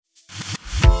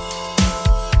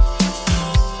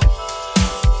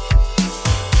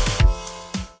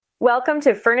Welcome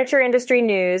to Furniture Industry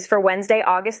News for Wednesday,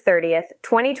 August 30th,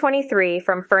 2023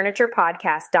 from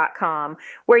FurniturePodcast.com,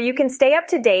 where you can stay up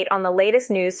to date on the latest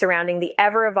news surrounding the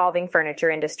ever-evolving furniture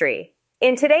industry.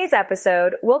 In today's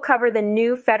episode, we'll cover the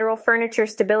new federal furniture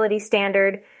stability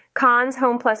standard, Conn's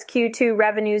HomePlus Q2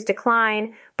 revenues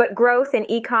decline, but growth in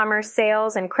e-commerce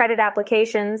sales and credit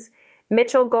applications,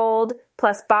 Mitchell Gold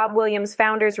plus Bob Williams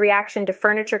founder's reaction to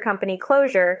furniture company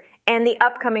closure, and the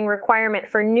upcoming requirement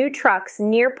for new trucks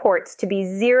near ports to be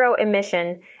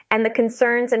zero-emission, and the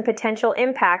concerns and potential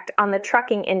impact on the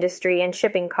trucking industry and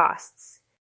shipping costs.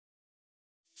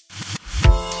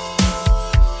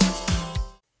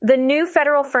 The new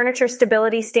federal furniture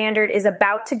stability standard is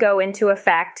about to go into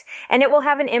effect, and it will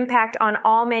have an impact on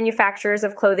all manufacturers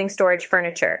of clothing storage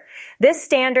furniture. This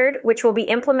standard, which will be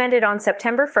implemented on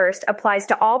September 1st, applies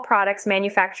to all products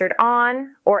manufactured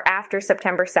on or after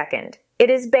September 2nd. It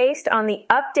is based on the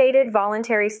updated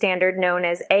voluntary standard known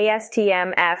as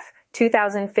ASTM-F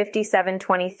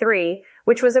 2057-23,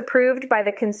 which was approved by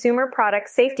the Consumer Product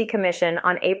Safety Commission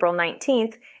on April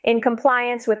 19th in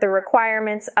compliance with the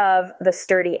requirements of the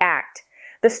STURDY Act.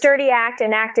 The STURDY Act,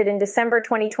 enacted in December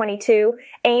 2022,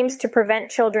 aims to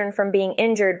prevent children from being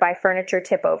injured by furniture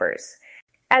tipovers.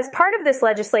 As part of this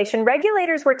legislation,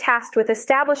 regulators were tasked with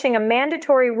establishing a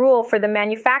mandatory rule for the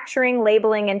manufacturing,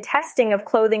 labeling, and testing of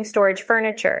clothing storage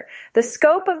furniture. The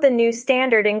scope of the new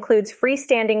standard includes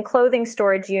freestanding clothing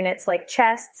storage units like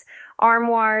chests,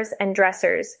 armoires, and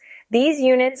dressers. These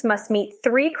units must meet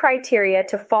 3 criteria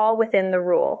to fall within the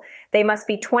rule. They must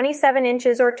be 27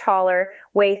 inches or taller,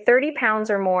 weigh 30 pounds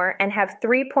or more, and have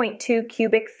 3.2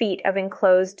 cubic feet of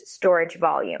enclosed storage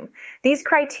volume. These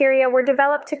criteria were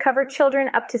developed to cover children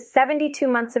up to 72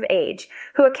 months of age,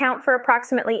 who account for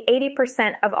approximately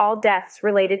 80% of all deaths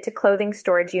related to clothing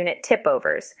storage unit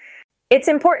tipovers. It's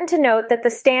important to note that the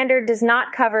standard does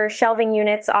not cover shelving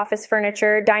units, office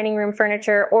furniture, dining room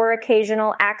furniture, or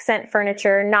occasional accent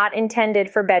furniture not intended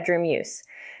for bedroom use.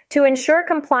 To ensure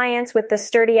compliance with the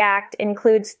STURDY Act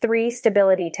includes 3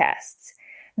 stability tests.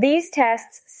 These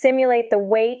tests simulate the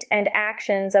weight and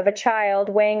actions of a child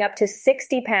weighing up to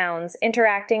 60 pounds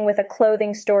interacting with a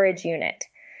clothing storage unit.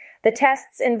 The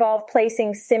tests involve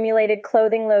placing simulated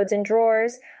clothing loads in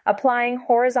drawers, applying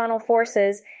horizontal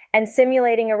forces, and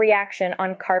simulating a reaction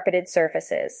on carpeted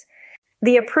surfaces.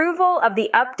 The approval of the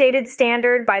updated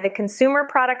standard by the Consumer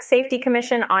Product Safety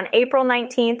Commission on April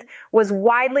 19th was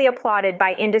widely applauded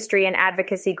by industry and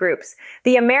advocacy groups.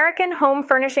 The American Home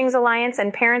Furnishings Alliance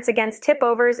and Parents Against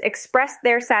Tipovers expressed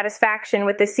their satisfaction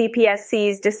with the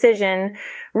CPSC's decision,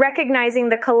 recognizing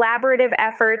the collaborative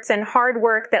efforts and hard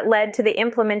work that led to the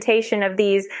implementation of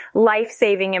these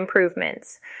life-saving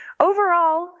improvements.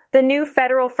 Overall, the new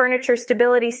federal furniture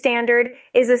stability standard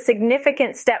is a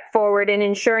significant step forward in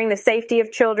ensuring the safety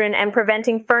of children and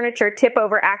preventing furniture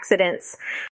tip-over accidents.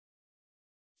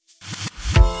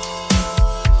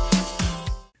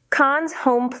 Conn's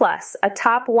HomePlus, a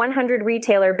top 100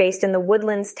 retailer based in the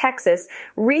Woodlands, Texas,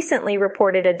 recently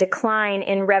reported a decline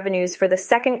in revenues for the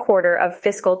second quarter of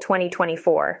fiscal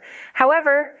 2024.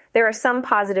 However, there are some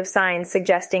positive signs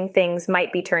suggesting things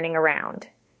might be turning around.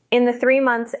 In the 3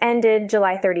 months ended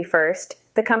July 31st,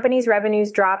 the company's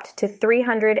revenues dropped to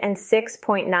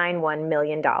 $306.91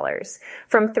 million,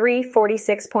 from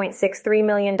 $346.63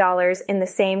 million in the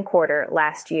same quarter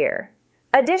last year.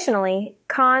 Additionally,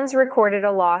 Conn's recorded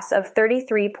a loss of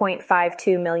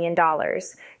 $33.52 million,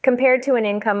 compared to an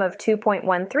income of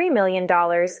 $2.13 million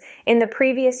in the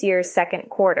previous year's second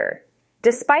quarter.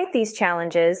 Despite these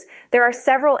challenges, there are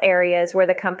several areas where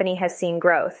the company has seen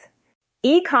growth.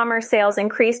 E-commerce sales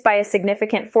increased by a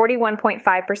significant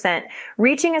 41.5%,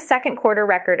 reaching a second quarter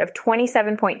record of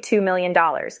 $27.2 million.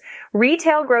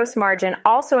 Retail gross margin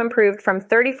also improved from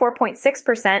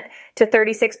 34.6% to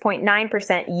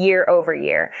 36.9% year over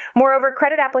year. Moreover,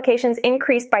 credit applications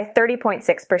increased by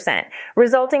 30.6%,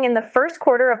 resulting in the first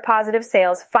quarter of positive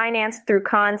sales financed through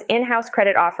Conn's in-house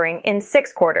credit offering in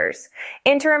 6 quarters.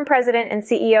 Interim President and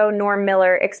CEO Norm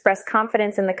Miller expressed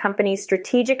confidence in the company's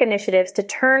strategic initiatives to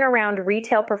turn around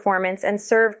retail performance and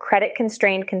serve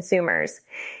credit-constrained consumers.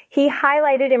 He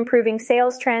highlighted improving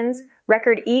sales trends,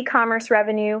 record e-commerce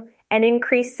revenue, and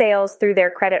increased sales through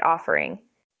their credit offering.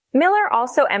 Miller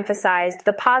also emphasized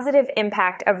the positive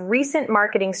impact of recent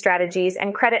marketing strategies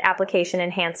and credit application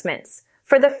enhancements.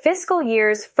 For the fiscal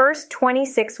year's first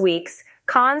 26 weeks,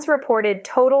 Conn's reported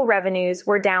total revenues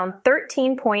were down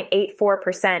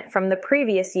 13.84% from the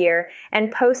previous year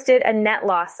and posted a net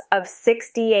loss of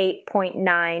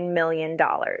 $68.9 million.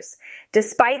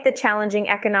 Despite the challenging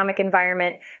economic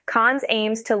environment, Conn's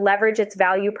aims to leverage its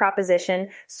value proposition,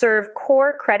 serve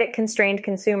core credit-constrained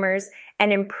consumers,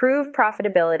 and improve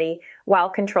profitability while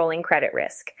controlling credit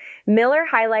risk. Miller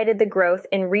highlighted the growth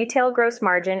in retail gross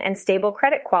margin and stable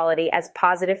credit quality as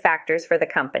positive factors for the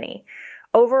company.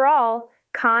 Overall,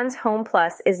 Conn's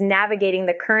HomePlus is navigating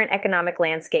the current economic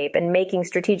landscape and making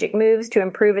strategic moves to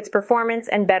improve its performance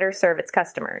and better serve its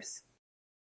customers.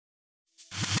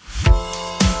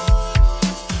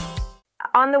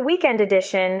 On the weekend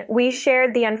edition, we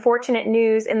shared the unfortunate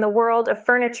news in the world of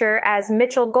furniture as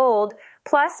Mitchell Gold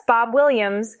plus Bob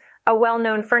Williams, a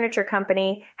well-known furniture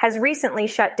company, has recently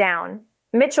shut down.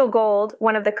 Mitchell Gold,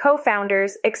 one of the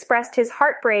co-founders, expressed his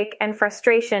heartbreak and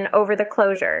frustration over the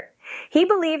closure. He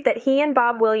believed that he and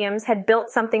Bob Williams had built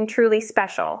something truly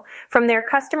special, from their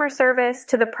customer service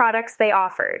to the products they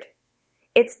offered.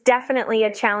 It's definitely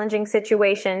a challenging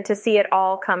situation to see it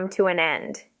all come to an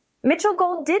end. Mitchell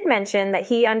Gold did mention that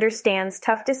he understands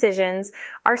tough decisions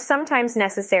are sometimes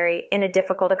necessary in a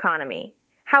difficult economy.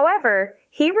 However,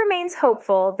 he remains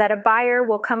hopeful that a buyer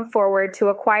will come forward to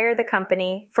acquire the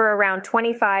company for around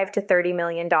 $25 to $30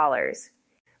 million.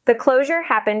 The closure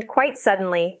happened quite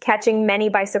suddenly, catching many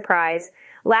by surprise.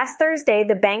 Last Thursday,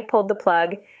 the bank pulled the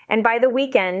plug, and by the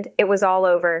weekend, it was all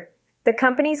over. The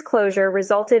company's closure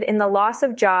resulted in the loss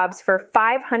of jobs for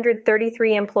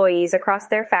 533 employees across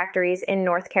their factories in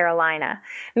North Carolina.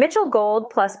 Mitchell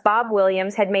Gold plus Bob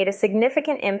Williams had made a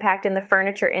significant impact in the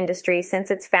furniture industry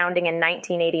since its founding in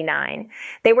 1989.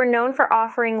 They were known for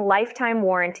offering lifetime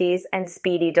warranties and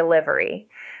speedy delivery.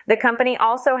 The company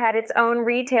also had its own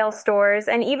retail stores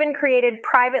and even created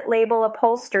private label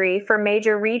upholstery for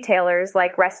major retailers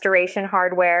like Restoration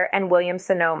Hardware and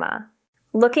Williams-Sonoma.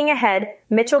 Looking ahead,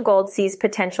 Mitchell Gold sees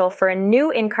potential for a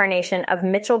new incarnation of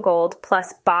Mitchell Gold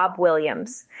plus Bob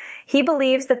Williams. He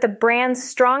believes that the brand's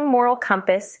strong moral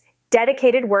compass,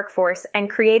 dedicated workforce, and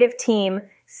creative team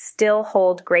still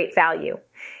hold great value.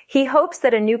 He hopes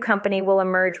that a new company will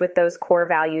emerge with those core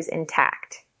values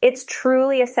intact. It's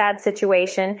truly a sad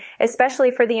situation,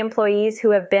 especially for the employees who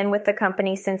have been with the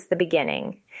company since the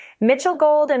beginning. Mitchell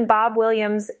Gold and Bob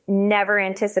Williams never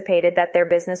anticipated that their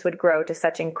business would grow to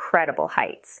such incredible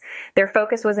heights. Their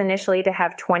focus was initially to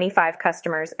have 25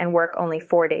 customers and work only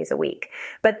 4 days a week.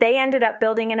 But they ended up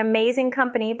building an amazing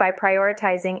company by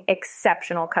prioritizing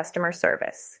exceptional customer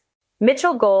service.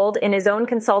 Mitchell Gold, in his own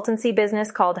consultancy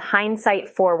business called Hindsight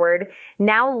Forward,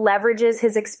 now leverages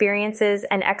his experiences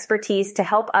and expertise to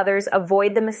help others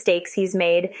avoid the mistakes he's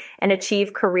made and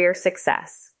achieve career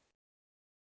success.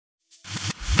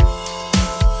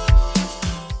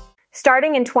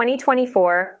 Starting in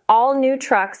 2024, all new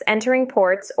trucks entering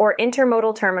ports or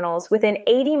intermodal terminals within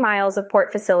 80 miles of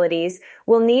port facilities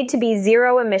will need to be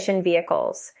zero-emission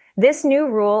vehicles. This new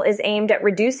rule is aimed at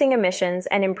reducing emissions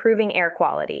and improving air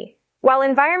quality. While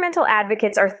environmental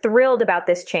advocates are thrilled about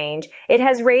this change, it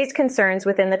has raised concerns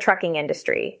within the trucking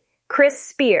industry. Chris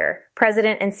Spear,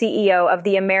 president and CEO of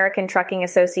the American Trucking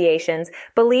Associations,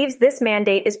 believes this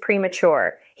mandate is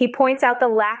premature. He points out the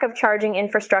lack of charging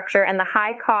infrastructure and the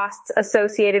high costs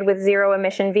associated with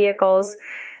zero-emission vehicles.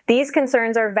 These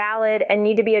concerns are valid and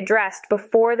need to be addressed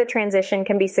before the transition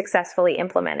can be successfully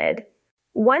implemented.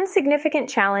 One significant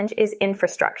challenge is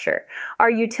infrastructure. Are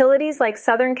utilities like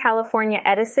Southern California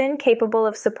Edison capable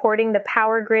of supporting the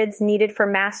power grids needed for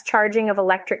mass charging of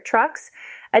electric trucks?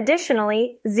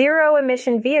 Additionally,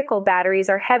 zero-emission vehicle batteries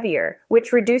are heavier,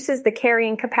 which reduces the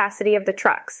carrying capacity of the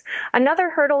trucks. Another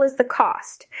hurdle is the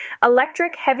cost.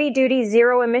 Electric heavy-duty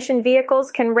zero-emission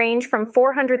vehicles can range from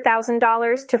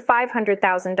 $400,000 to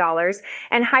 $500,000,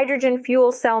 and hydrogen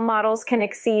fuel cell models can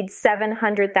exceed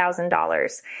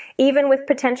 $700,000. Even with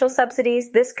potential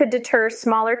subsidies, this could deter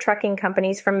smaller trucking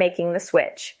companies from making the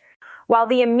switch. While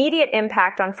the immediate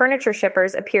impact on furniture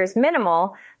shippers appears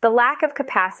minimal, the lack of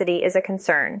capacity is a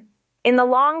concern. In the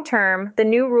long term, the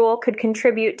new rule could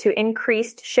contribute to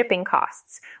increased shipping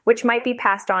costs, which might be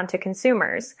passed on to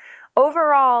consumers.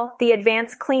 Overall, the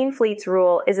Advanced Clean Fleets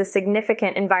rule is a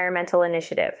significant environmental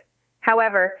initiative.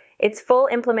 However, its full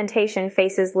implementation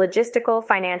faces logistical,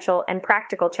 financial, and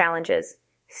practical challenges.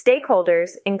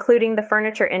 Stakeholders, including the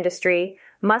furniture industry,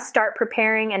 must start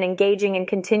preparing and engaging in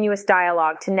continuous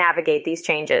dialogue to navigate these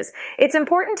changes. It's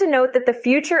important to note that the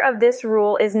future of this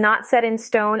rule is not set in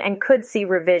stone and could see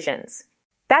revisions.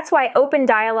 That's why open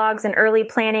dialogues and early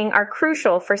planning are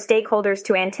crucial for stakeholders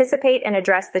to anticipate and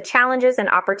address the challenges and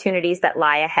opportunities that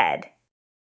lie ahead.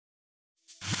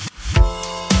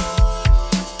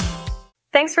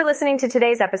 Thanks for listening to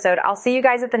today's episode. I'll see you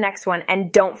guys at the next one,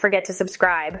 and don't forget to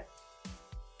subscribe.